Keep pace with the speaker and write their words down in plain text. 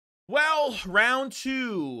Well, round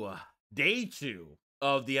two, day two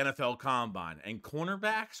of the NFL Combine, and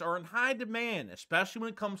cornerbacks are in high demand, especially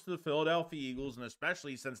when it comes to the Philadelphia Eagles, and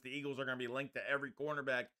especially since the Eagles are going to be linked to every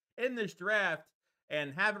cornerback in this draft,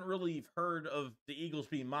 and haven't really heard of the Eagles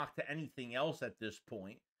being mocked to anything else at this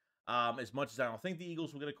point. As much as I don't think the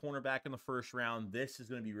Eagles will get a cornerback in the first round, this is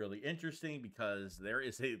going to be really interesting because there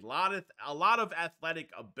is a lot of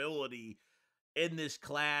athletic ability in this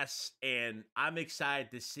class, and I'm excited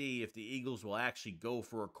to see if the Eagles will actually go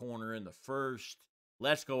for a corner in the first.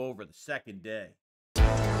 Let's go over the second day. You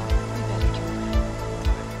better do.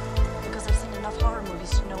 Because I've seen enough horror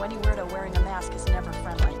movies to know any weirdo wearing a mask is never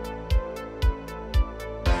friendly.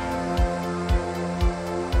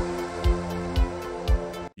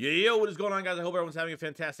 Yo, what is going on, guys? I hope everyone's having a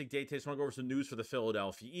fantastic day today. So I want to go over some news for the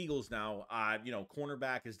Philadelphia Eagles now.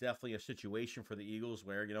 Cornerback is definitely a situation for the Eagles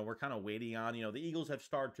where, we're kind of waiting on, the Eagles have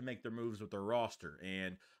started to make their moves with their roster.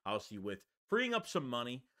 And obviously with freeing up some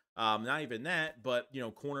money, not even that, but,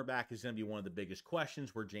 cornerback is going to be one of the biggest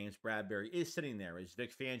questions where James Bradberry is sitting there. Is Vic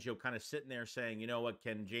Fangio kind of sitting there saying, you know what,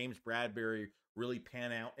 can James Bradberry really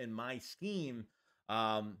pan out in my scheme?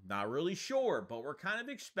 Not really sure, but we're kind of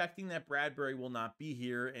expecting that Bradberry will not be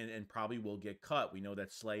here and probably will get cut. We know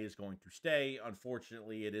that Slay is going to stay.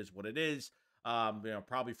 Unfortunately, it is what it is.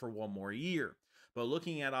 Probably for one more year. But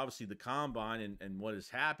looking at obviously the combine and what has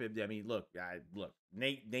happened, I mean, look,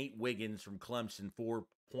 Nate Wiggins from Clemson,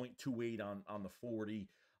 4.28 on the 40,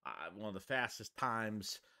 one of the fastest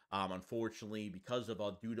times. Unfortunately, because of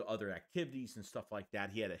due to other activities and stuff like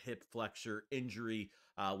that, he had a hip flexor injury,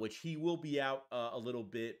 which he will be out a little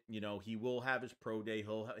bit. He will have his pro day.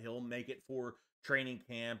 He'll make it for training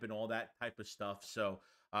camp and all that type of stuff. So,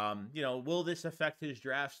 will this affect his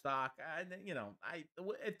draft stock?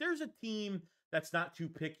 If there's a team that's not too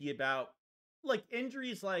picky about like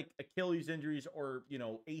injuries, like Achilles injuries or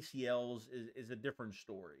ACLs, is a different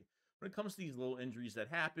story. When it comes to these little injuries that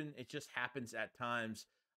happen, it just happens at times.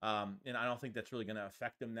 And I don't think that's really going to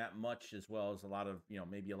affect them that much, as well as a lot of,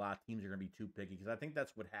 maybe a lot of teams are going to be too picky because I think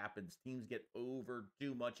that's what happens. Teams get over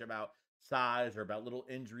too much about size or about little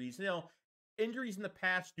injuries. Injuries in the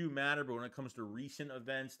past do matter, but when it comes to recent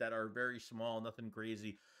events that are very small, nothing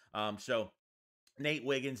crazy. So Nate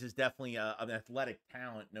Wiggins is definitely an athletic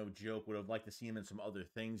talent, no joke. Would have liked to see him in some other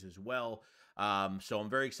things as well. So I'm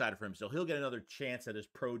very excited for him. So he'll get another chance at his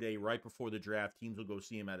pro day right before the draft. Teams will go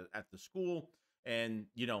see him at the school and,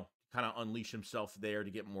 kind of unleash himself there to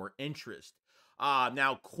get more interest.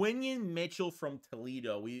 Now, Quinion Mitchell from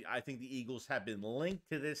Toledo. I think the Eagles have been linked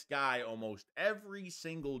to this guy almost every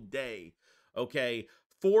single day. Okay,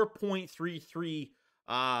 4.33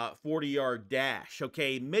 40-yard dash.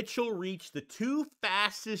 Okay, Mitchell reached the two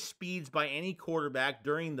fastest speeds by any quarterback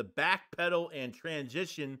during the backpedal and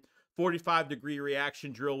transition 45-degree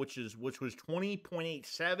reaction drill, which was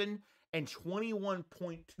 20.87 and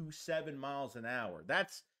 21.27 miles an hour.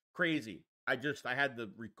 That's crazy. I had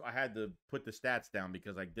to put the stats down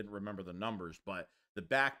because I didn't remember the numbers, but the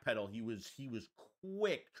backpedal, he was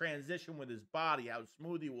quick, transition with his body, how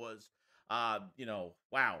smooth he was.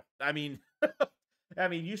 Wow. I mean,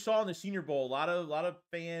 you saw in the Senior Bowl, a lot of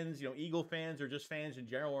fans, Eagle fans or just fans in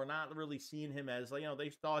general are not really seeing him as, they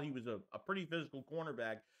thought he was a pretty physical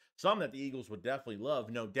cornerback. Some that the Eagles would definitely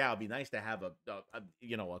love, no doubt. It'd be nice to have a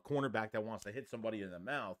cornerback that wants to hit somebody in the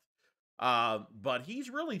mouth. But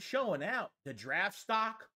he's really showing out. The draft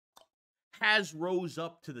stock has rose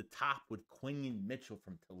up to the top with Quinion Mitchell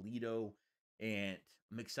from Toledo, and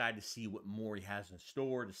I'm excited to see what more he has in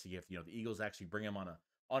store, to see if the Eagles actually bring him on a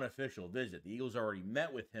unofficial visit. The Eagles already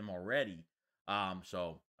met with him already,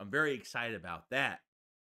 so I'm very excited about that.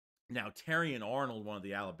 Now, Terrion Arnold, one of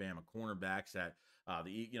the Alabama cornerbacks,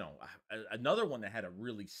 another one that had a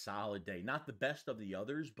really solid day. Not the best of the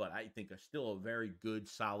others, but I think still a very good,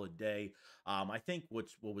 solid day. I think what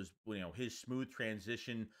was his smooth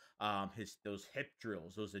transition, those hip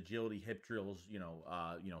drills, those agility hip drills,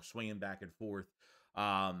 swinging back and forth.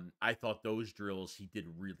 I thought those drills he did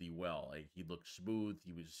really well. Like, he looked smooth.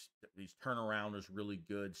 His turnaround was really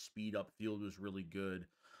good. Speed up field was really good.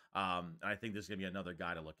 I think this is going to be another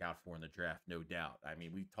guy to look out for in the draft, no doubt. I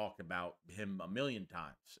mean, we've talked about him a million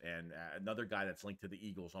times, and another guy that's linked to the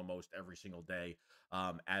Eagles almost every single day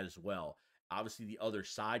as well. Obviously, the other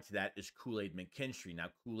side to that is Kool-Aid McKinstry. Now,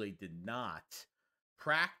 Kool-Aid did not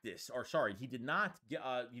practice, or sorry, he did not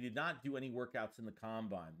do any workouts in the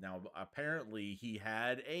combine. Now, apparently, he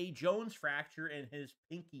had a Jones fracture in his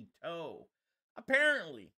pinky toe,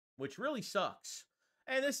 apparently, which really sucks.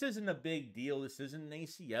 And this isn't a big deal. This isn't an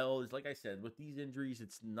ACL. It's like I said, with these injuries,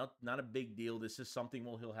 it's not a big deal. This is something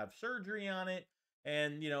he'll have surgery on it.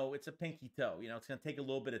 and it's a pinky toe. It's going to take a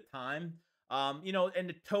little bit of time. And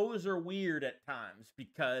the toes are weird at times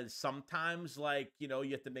because sometimes, like, you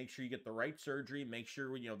have to make sure you get the right surgery, make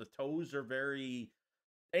sure, the toes are very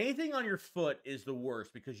anything on your foot is the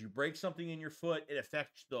worst because you break something in your foot, it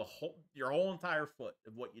affects your whole entire foot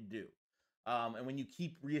of what you do. And when you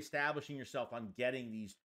keep reestablishing yourself on getting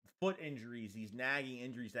these foot injuries, these nagging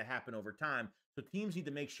injuries that happen over time, so teams need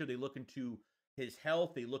to make sure they look into his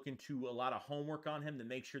health. They look into a lot of homework on him to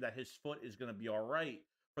make sure that his foot is going to be all right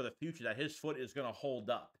for the future, that his foot is going to hold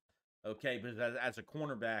up. Okay, because as a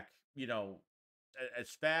cornerback, as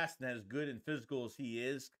fast and as good and physical as he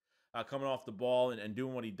is, coming off the ball and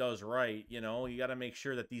doing what he does right, you got to make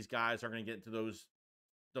sure that these guys are going to get into those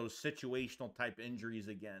situational type injuries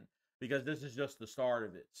again because this is just the start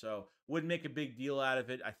of it. So wouldn't make a big deal out of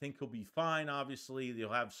it. I think he'll be fine. Obviously,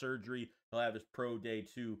 he'll have surgery. He'll have his pro day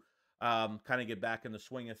to kind of get back in the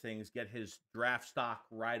swing of things, get his draft stock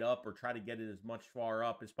right up, or try to get it as much far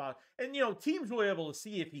up as possible. And teams will be able to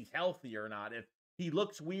see if he's healthy or not. If he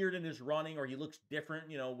looks weird in his running or he looks different,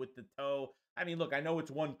 with the toe. I mean, look, I know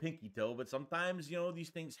it's one pinky toe, but sometimes, these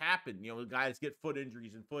things happen. Guys get foot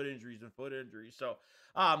injuries and foot injuries and foot injuries. So,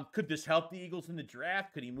 could this help the Eagles in the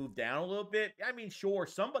draft? Could he move down a little bit? I mean, sure,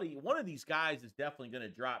 one of these guys is definitely going to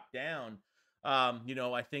drop down.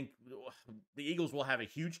 I think the Eagles will have a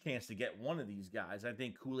huge chance to get one of these guys. I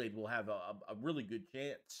think Kool-Aid will have a really good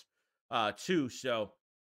chance, too. So,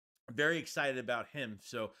 very excited about him.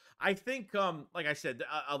 So I think, like I said,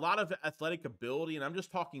 a lot of athletic ability, and I'm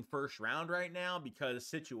just talking first round right now because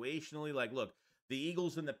situationally, like, look, the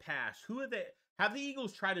Eagles in the past, have the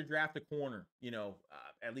Eagles tried to draft a corner,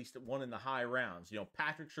 at least one in the high rounds.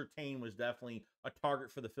 Patrick Surtain was definitely a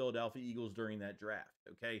target for the Philadelphia Eagles during that draft.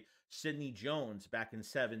 Okay. Sidney Jones back in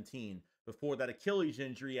 17, before that Achilles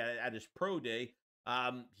injury at his pro day.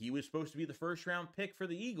 He was supposed to be the first round pick for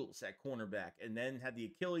the Eagles at cornerback, and then had the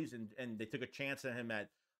Achilles, and they took a chance on him at,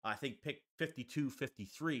 I think, pick 52,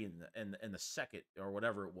 53 in the second or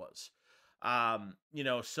whatever it was.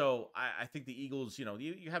 So I think the Eagles,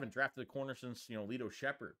 you haven't drafted a corner since, Lito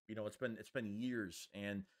Shepherd. It's been years,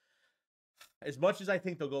 and as much as I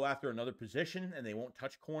think they'll go after another position and they won't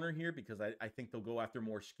touch corner here because I think they'll go after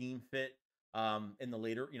more scheme fit in the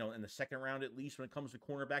later, in the second round, at least when it comes to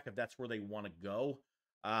cornerback, if that's where they want to go.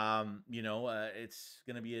 It's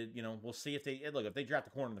going to be we'll see if if they draft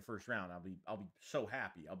a corner in the first round, I'll be so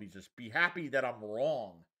happy. I'll be happy that I'm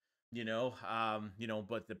wrong,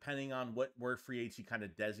 but depending on where free agency kind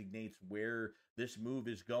of designates where this move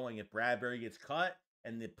is going, if Bradbury gets cut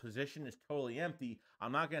and the position is totally empty,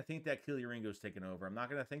 I'm not going to think that Keely Ringo's taking over. I'm not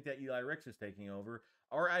going to think that Eli Ricks is taking over,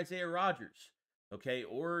 or Isaiah Rodgers. Okay,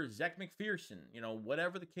 or Zach McPherson,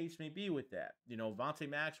 whatever the case may be with that. Vontae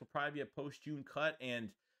Max will probably be a post-June cut, and,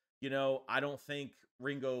 I don't think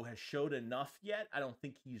Ringo has showed enough yet. I don't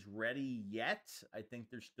think he's ready yet. I think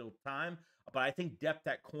there's still time, but I think depth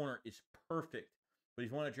at corner is perfect. But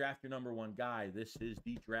if you want to draft your number one guy, this is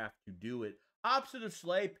the draft to do it. Opposite of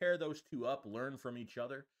Slay, pair those two up, learn from each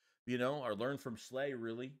other, or learn from Slay,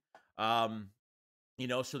 really.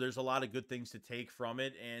 So there's a lot of good things to take from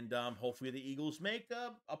it, and hopefully the Eagles make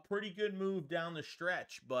a pretty good move down the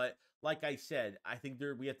stretch. But like I said, I think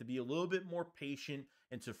we have to be a little bit more patient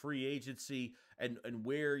into free agency and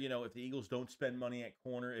where, if the Eagles don't spend money at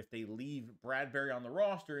corner, if they leave Bradbury on the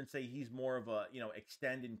roster and say he's more of a,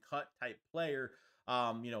 extend and cut type player,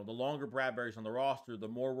 the longer Bradbury's on the roster, the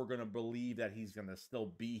more we're going to believe that he's going to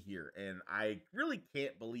still be here. And I really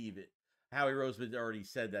can't believe it. Howie Roseman already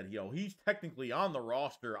said that, he's technically on the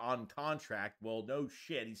roster on contract. Well, no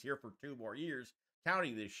shit. He's here for 2 more years,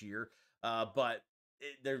 counting this year. But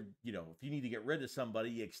if you need to get rid of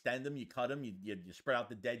somebody, you extend them, you cut them, you spread out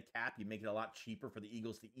the dead cap, you make it a lot cheaper for the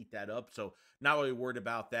Eagles to eat that up. So not really worried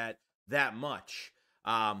about that much.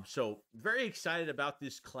 So very excited about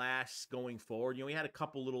this class going forward. We had a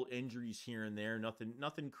couple little injuries here and there,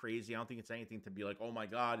 nothing crazy. I don't think it's anything to be like, oh my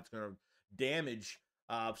God, it's going to damage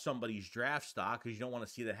somebody's draft stock, because you don't want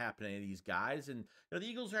to see that happen to any of these guys. And the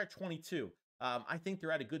Eagles are at 22. I think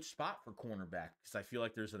they're at a good spot for cornerback, because I feel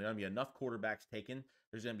like there's going to be enough quarterbacks taken.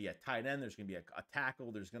 There's going to be a tight end. There's going to be a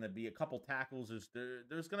tackle. There's going to be a couple tackles.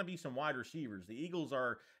 There's going to be some wide receivers. The Eagles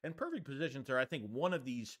are in perfect position to, I think, one of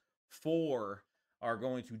these 4 are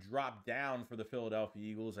going to drop down for the Philadelphia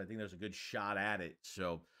Eagles. I think there's a good shot at it.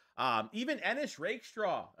 So even Ennis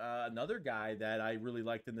Rakestraw, another guy that I really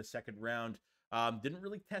liked in the second round, didn't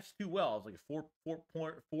really test too well. It was like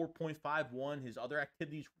a 4.51. His other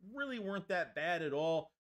activities really weren't that bad at all.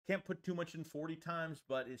 Can't put too much in 40 times,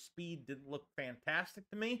 but his speed didn't look fantastic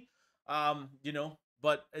to me.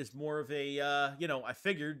 but as more of a, you know, I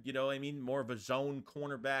figured, you know, I mean, more of a zone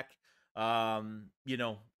cornerback. You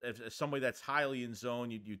know, if somebody that's highly in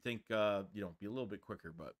zone, you'd think, you know, be a little bit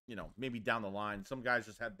quicker, but you know, maybe down the line, some guys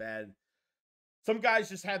just have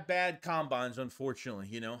bad combines, unfortunately,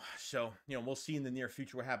 you know. So, you know, we'll see in the near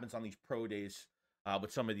future what happens on these pro days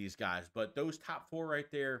with some of these guys. But those top four right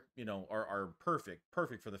there, you know, are perfect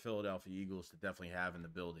for the Philadelphia Eagles to definitely have in the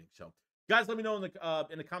building. So, guys, let me know in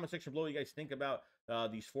the comment section below what you guys think about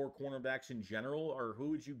these four cornerbacks in general, or who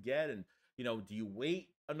would you get, and you know, do you wait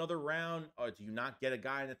another round, or do you not get a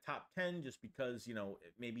guy in the top 10 just because, you know,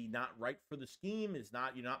 it maybe not right for the scheme? Is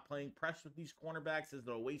not You're not playing press with these cornerbacks? Is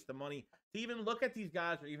it a waste of money to even look at these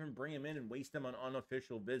guys or even bring them in and waste them on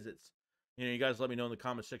unofficial visits? You know, you guys let me know in the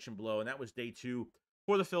comment section below. And that was day 2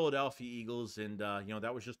 for the Philadelphia Eagles. And, you know,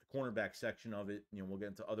 that was just the cornerback section of it. You know, we'll get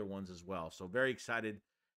into other ones as well. So very excited. And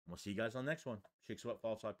we'll see you guys on the next one. Shake sweat,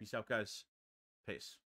 fall side. Peace out, guys. Peace.